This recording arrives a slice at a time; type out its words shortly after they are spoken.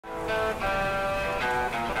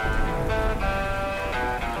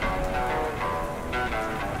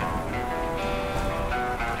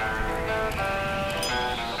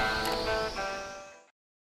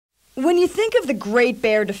When you think of the Great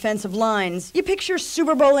Bear defensive lines, you picture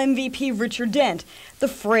Super Bowl MVP Richard Dent, the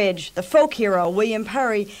Fridge, the folk hero William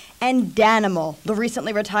Perry, and Danimal, the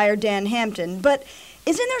recently retired Dan Hampton. But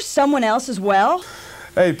isn't there someone else as well?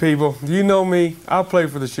 Hey people, do you know me? I play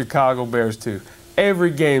for the Chicago Bears too. Every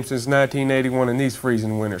game since 1981 in these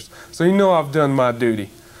freezing winters. So you know I've done my duty.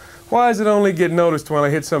 Why does it only get noticed when I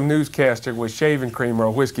hit some newscaster with shaving cream or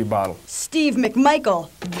a whiskey bottle? Steve McMichael,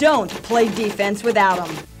 don't play defense without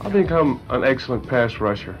him. I think I'm an excellent pass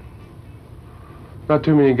rusher. Not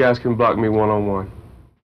too many guys can block me one-on-one.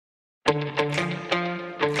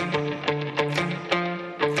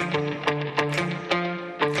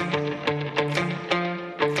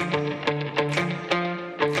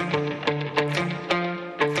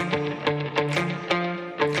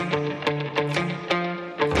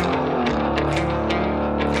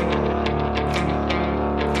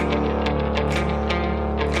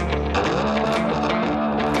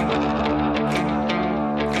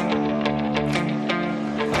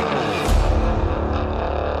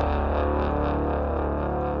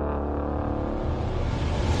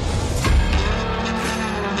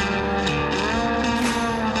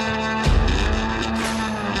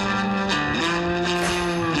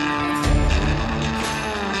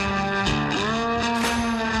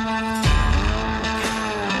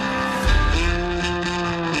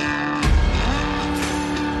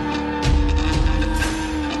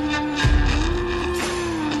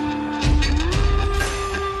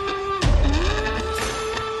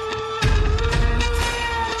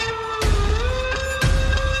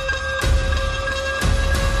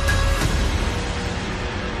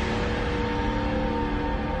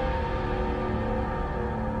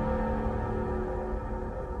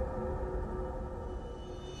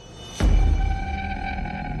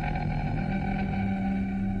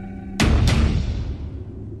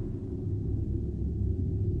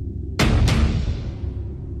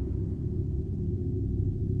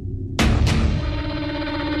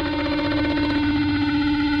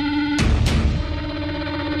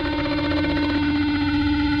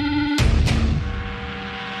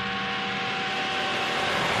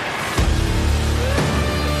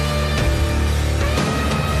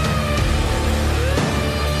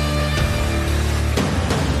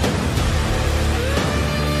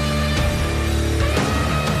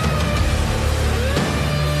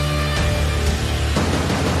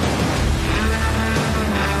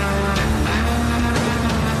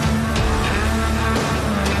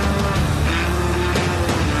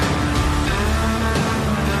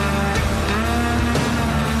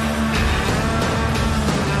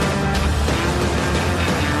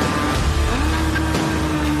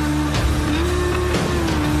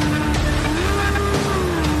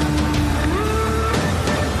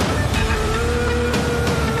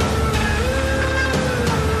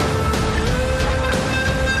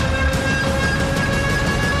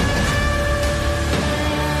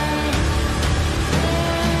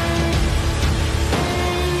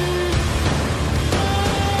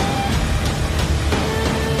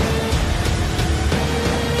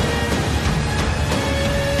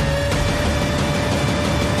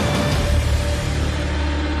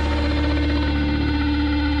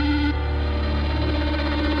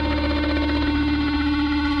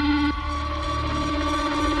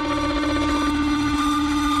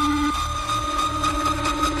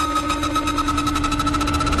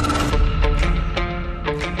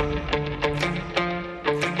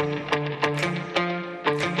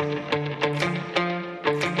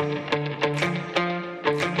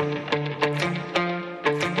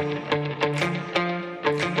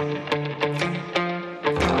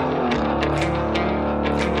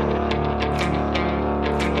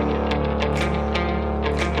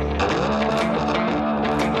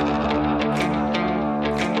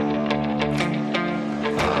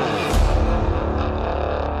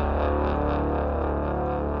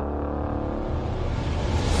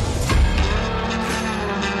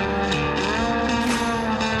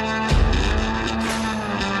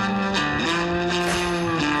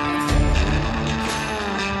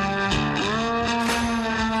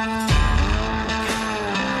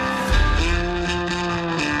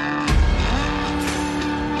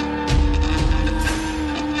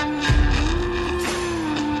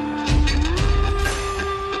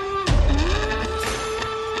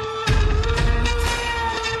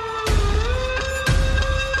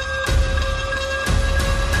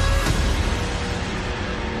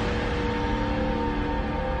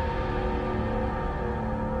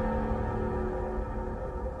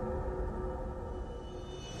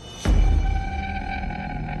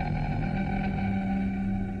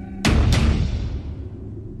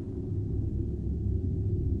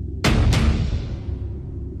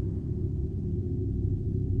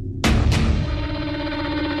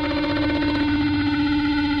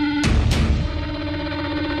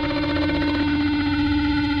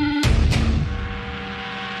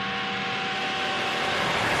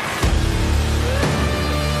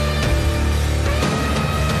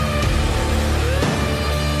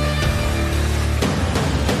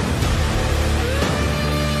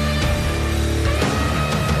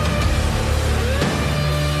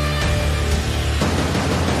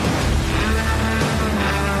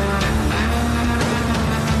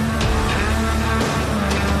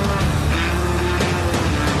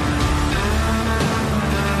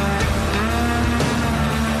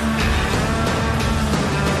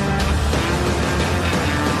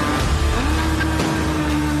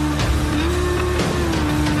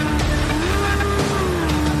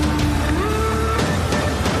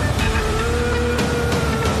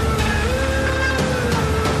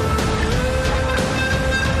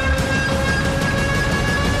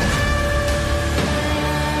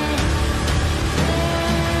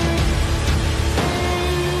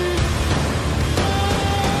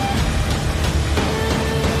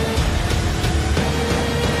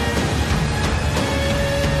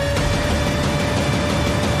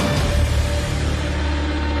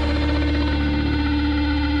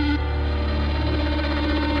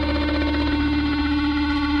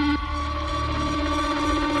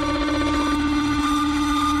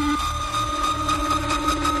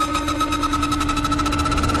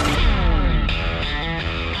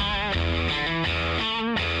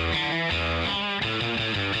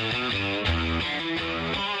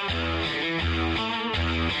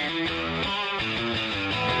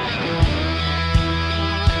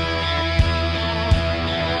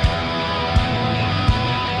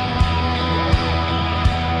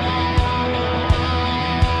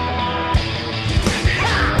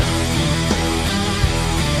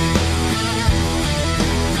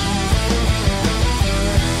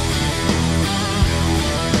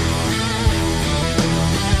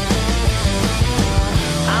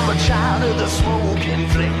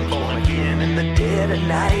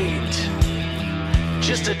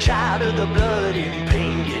 Just a child of the blood in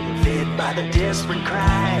pain, getting fed by the desperate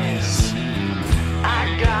cries.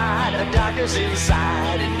 I got a darkness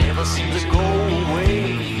inside, it never seems to go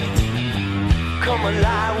away. Come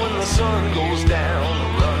alive when the sun goes down,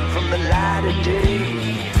 run from the light of day.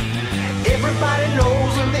 Everybody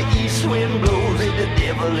knows when the east wind blows that the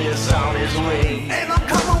devil is on his way. And I'm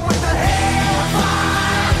coming with the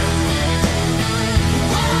hellfire.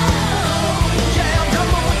 Whoa. Yeah, I'm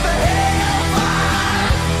coming with the hellfire.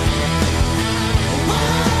 Whoa.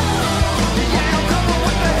 Yeah, I'm coming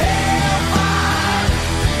with the hellfire.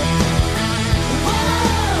 Whoa.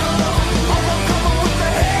 Oh, I'm coming with the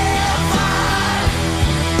hellfire.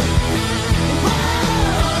 Whoa.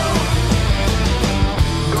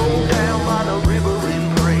 Go down by the river and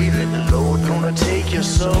pray that the Lord's gonna take your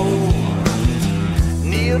soul.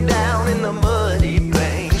 Kneel down in the muddy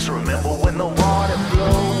banks, remember when the water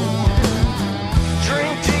flows.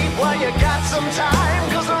 Drink deep while you got some time,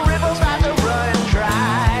 cause the river's about to run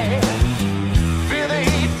dry. Feel the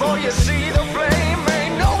heat before you see the flame,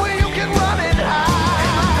 ain't nowhere you can run and hide.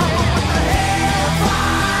 And I'm coming with the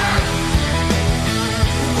hellfire.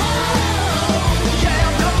 Whoa. Yeah,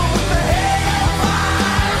 I'm coming with the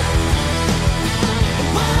hellfire.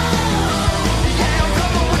 Whoa. Yeah, I'm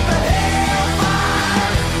coming with the hellfire.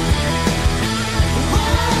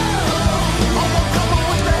 Whoa. Oh, I'm coming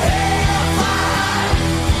with the hellfire.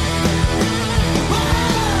 Whoa.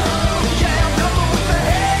 Yeah, I'm coming with the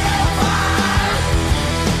hellfire.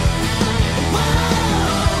 Whoa.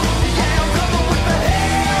 Yeah, I'm coming with the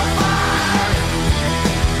hellfire.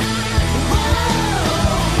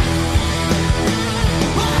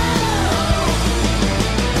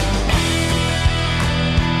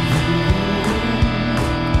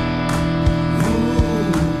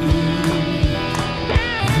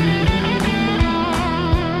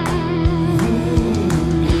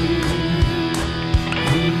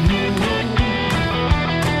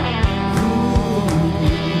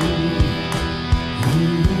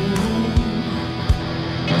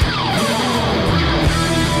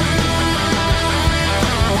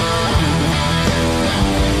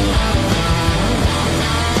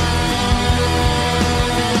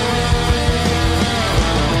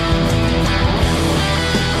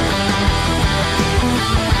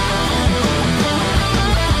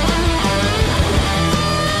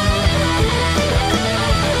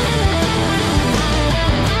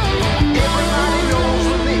 Everybody knows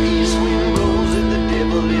when the east wind blows that the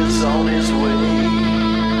devil is on his way.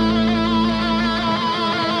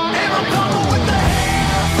 And I'm coming with the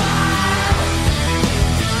hellfire.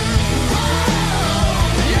 Whoa.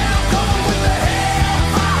 Yeah, I'm coming with the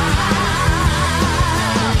hellfire.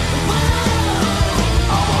 Whoa.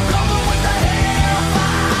 Oh, I'm coming with the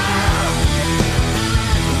hellfire.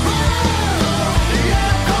 Whoa. Yeah,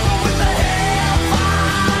 I'm coming with the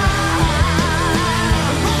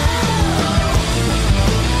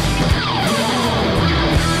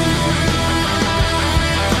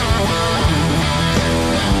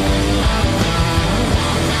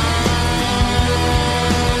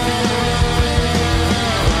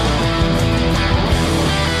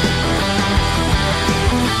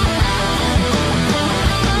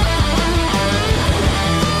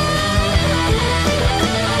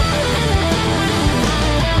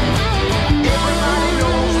Everybody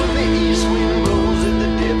knows when the east wind blows that the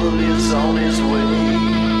devil is on his way.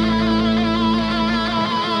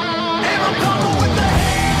 And I'm coming with the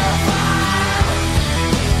hellfire.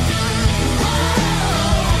 Whoa.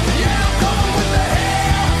 Yeah, I'm coming with the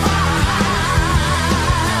hellfire.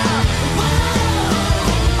 Whoa.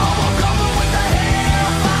 Oh, I'm coming with the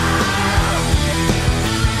hellfire.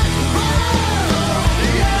 Whoa.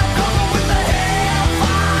 Yeah, I'm coming with the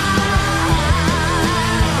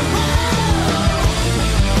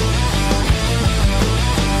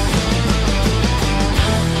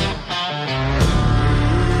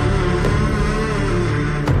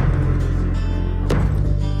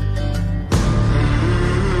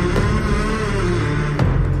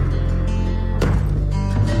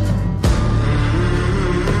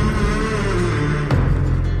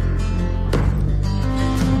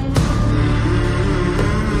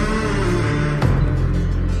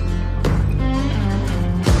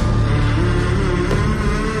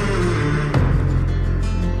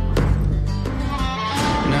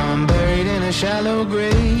Now I'm buried in a shallow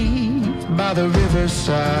grave by the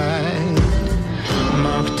riverside,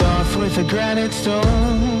 marked off with a granite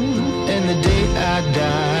stone and the date I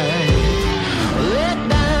died. Let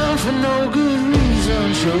down for no good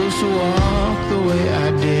reason, chose to walk the way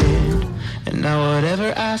I did. And now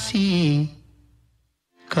whatever I see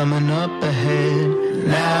coming up ahead,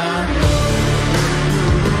 now I know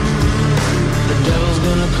the devil's gonna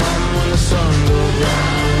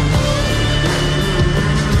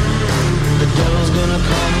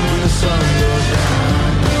sun goes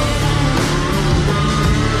down.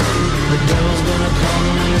 The devil's gonna come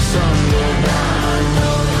when the sun goes down.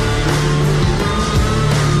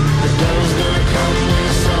 The devil's gonna come when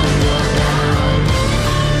the sun goes down.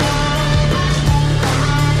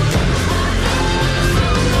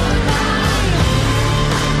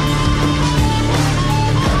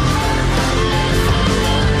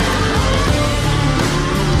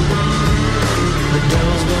 The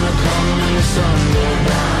devil's gonna come when the sun goes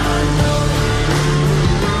down.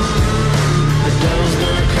 The devil's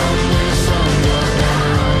gonna come when the sun goes down.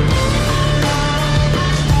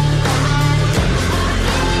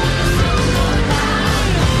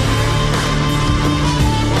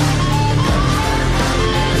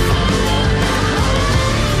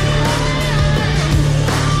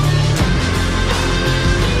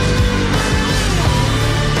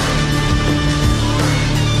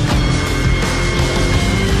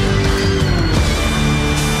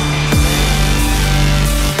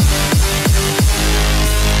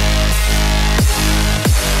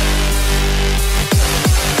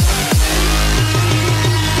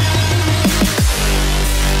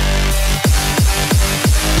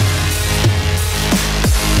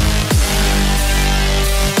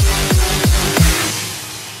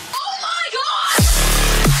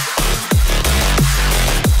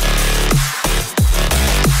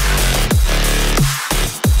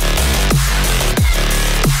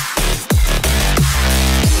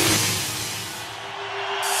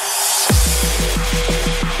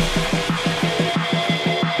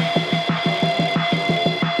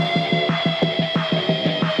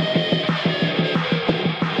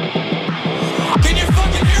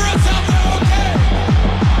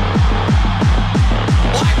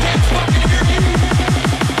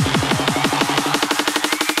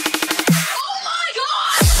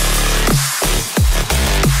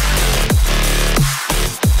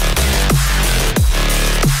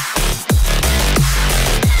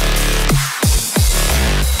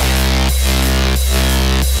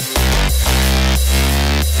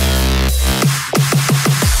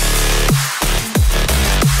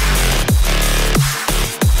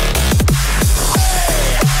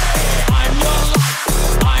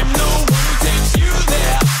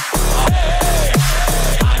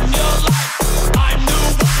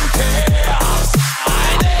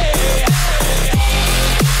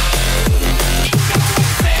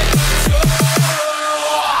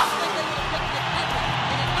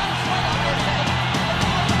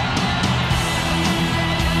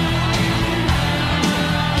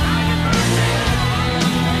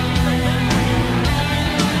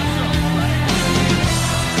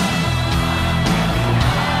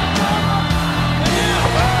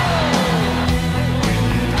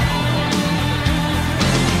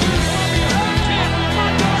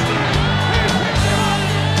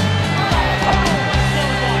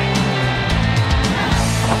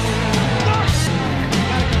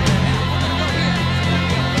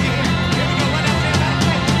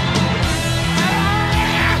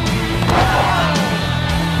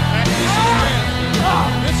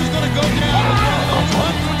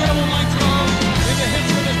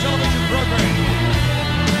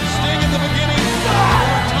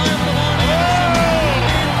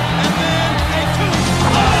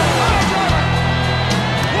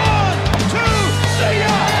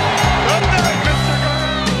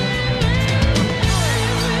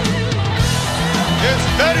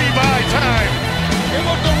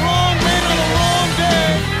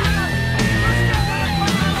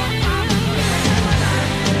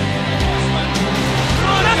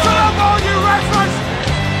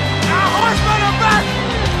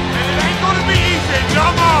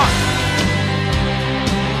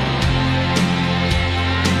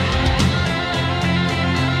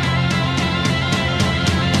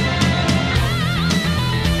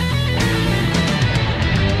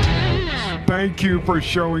 Thank you for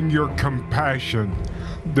showing your compassion,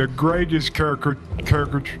 the greatest character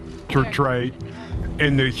trait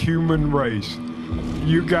in the human race.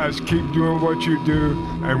 You guys keep doing what you do,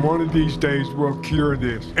 and one of these days we'll cure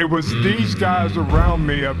this. It was these guys around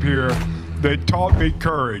me up here that taught me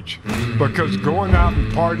courage, because going out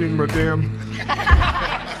and partying with them,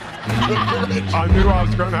 I knew I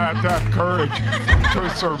was going to have courage to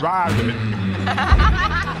survive it.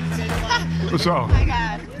 So,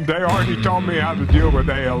 they already taught me how to deal with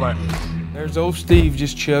ALS. There's old Steve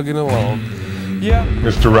just chugging along. Yeah.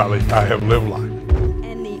 Mr. Riley, I have lived life.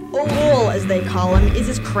 And the Owl, as they call him, is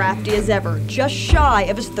as crafty as ever, just shy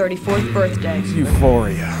of his 34th birthday. It's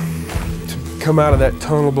euphoria. To come out of that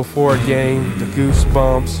tunnel before a game, the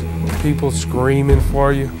goosebumps, people screaming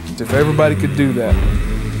for you. If everybody could do that,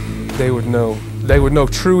 they would know they would know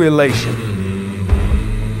true elation.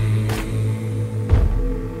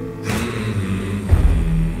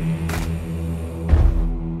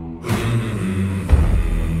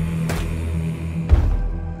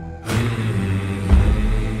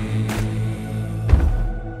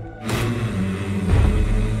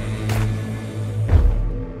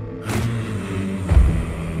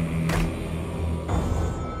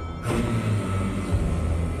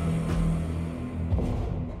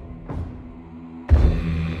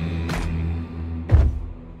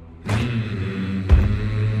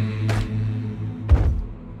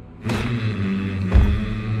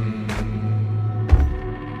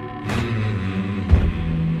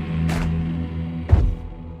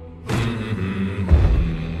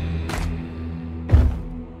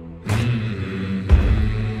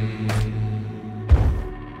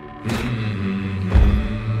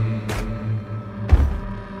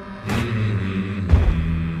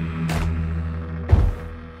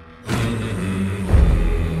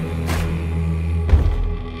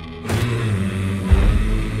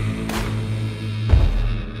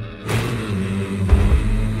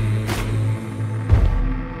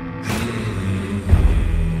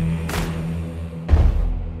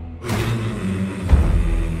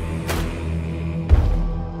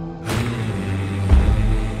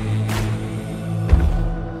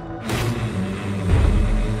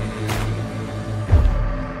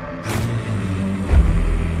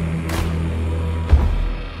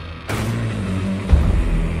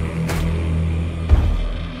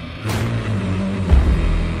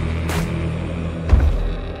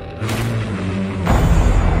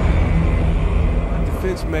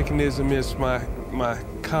 Mechanism is my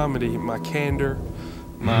comedy, my candor,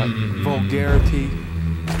 my vulgarity.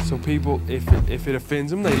 So people, if it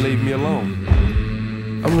offends them, they leave me alone.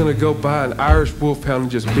 I'm gonna go buy an Irish wolfhound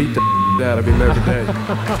and just beat the out of him every day.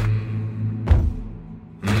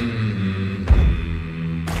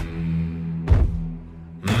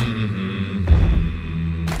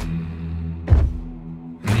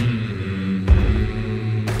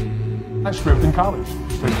 I stripped in college.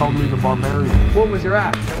 They called me the Barbarian. What was your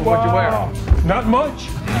act? What'd you wear? Not much.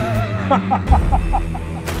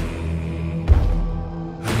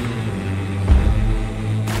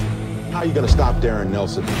 How are you going to stop Darren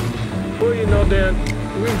Nelson? Well, you know, Dan,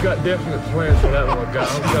 we've got definite plans for that little guy,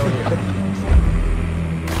 I'm telling you.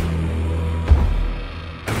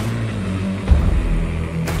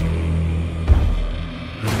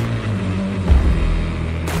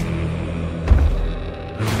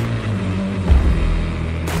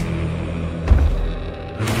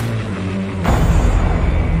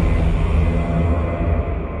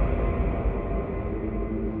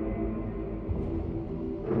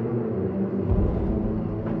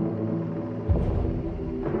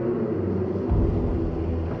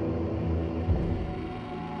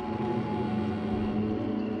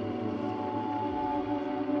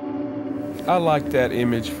 I like that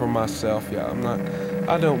image for myself, yeah.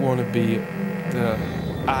 I don't want to be the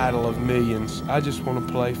idol of millions. I just want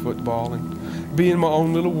to play football and be in my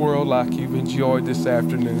own little world like you've enjoyed this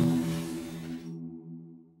afternoon.